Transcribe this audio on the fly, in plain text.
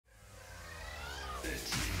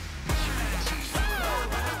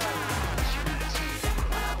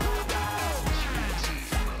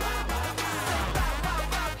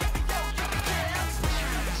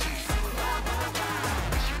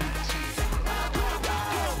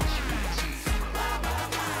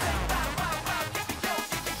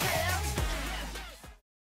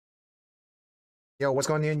Yo, what's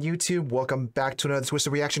going on YouTube? Welcome back to another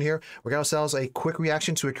Twisted Reaction here. We got ourselves a quick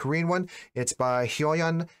reaction to a Korean one. It's by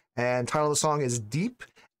HYO, and title of the song is Deep,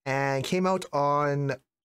 and came out on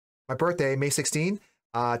my birthday, May 16,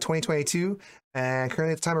 2022, and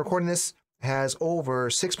currently at the time of recording this, has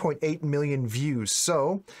over 6.8 million views.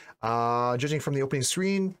 So, judging from the opening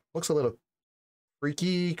screen, looks a little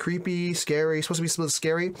freaky, creepy, scary. Supposed to be a little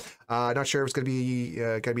scary. Not sure if it's gonna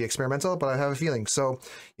be experimental, but I have a feeling. So,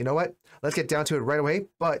 you know what? Let's get down to it right away.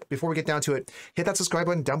 But before we get down to it, hit that subscribe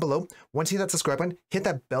button down below. Once you hit that subscribe button, hit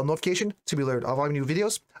that bell notification to be alerted of all my new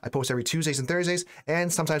videos. I post every Tuesdays and Thursdays,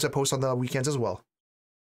 and sometimes I post on the weekends as well.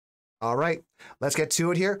 All right, let's get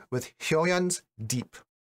to it here with HYO's Deep.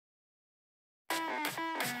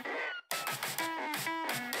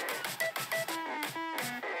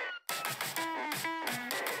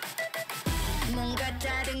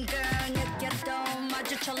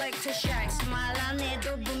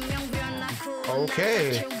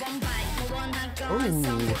 Okay. Ooh.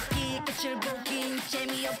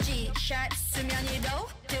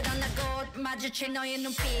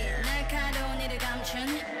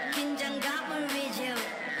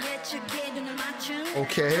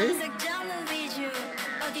 Okay.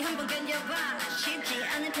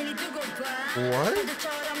 What?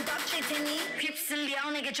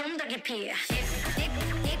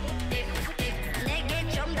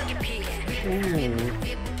 Ooh.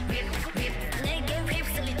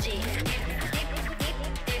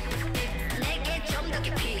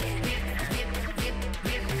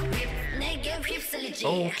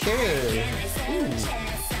 Okay. Ooh.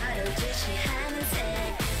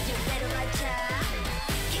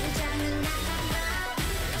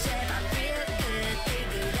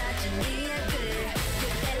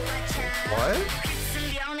 What?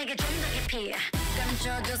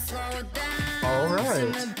 All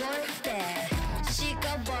right.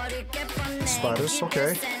 Spiders,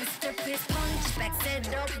 okay.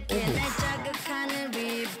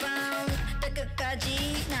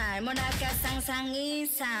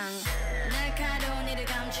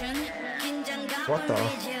 What the?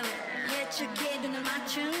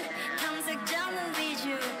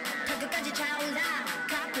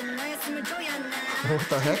 What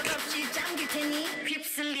the heck?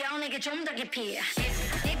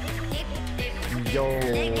 Yo.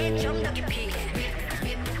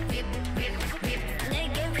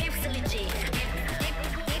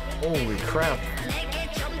 Holy crap.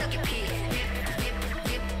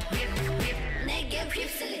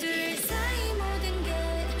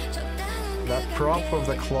 That prop of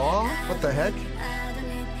the claw? What the heck?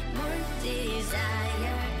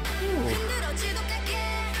 Ooh.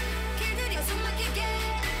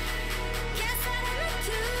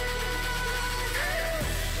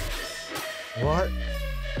 What?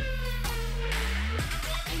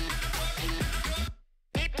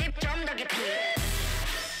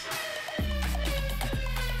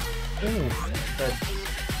 Ooh, that...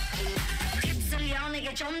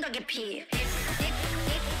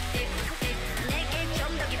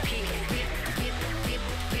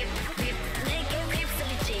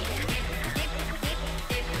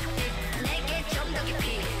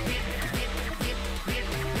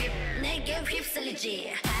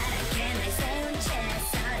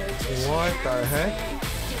 What the heck?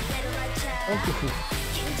 Oh.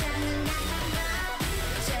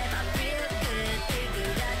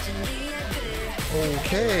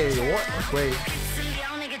 Okay, what? Wait.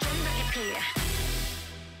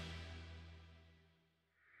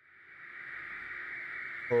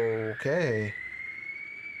 Okay.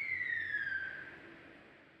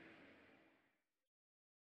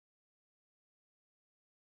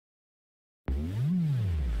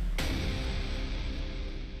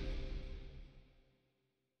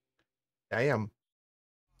 Damn.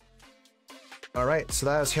 All right, so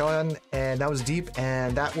that was HYO, and that was Deep,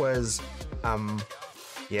 and that was,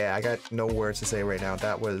 yeah, I got no words to say right now.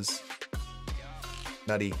 That was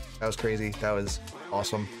nutty. That was crazy. That was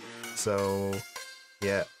awesome. So,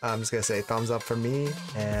 yeah, I'm just gonna say thumbs up for me,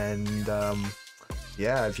 and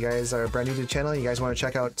yeah, if you guys are brand new to the channel, you guys want to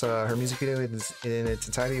check out her music video in its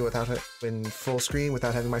entirety without in full screen,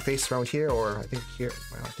 without having my face around here, or I think here,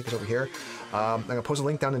 well, I think it's over here. I'm gonna post a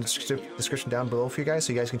link down in the description down below for you guys,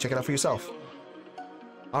 so you guys can check it out for yourself.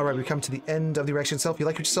 All right, we come to the end of the reaction itself. If you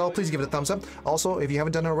like what you saw, please give it a thumbs up. Also, if you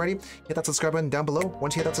haven't done it already, hit that subscribe button down below.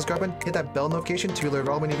 Once you hit that subscribe button, hit that bell notification to be alerted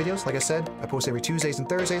of all my new videos. Like I said, I post every Tuesdays and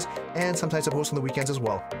Thursdays, and sometimes I post on the weekends as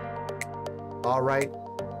well. All right,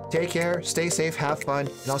 take care, stay safe, have fun,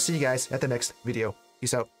 and I'll see you guys at the next video.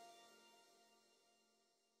 Peace out.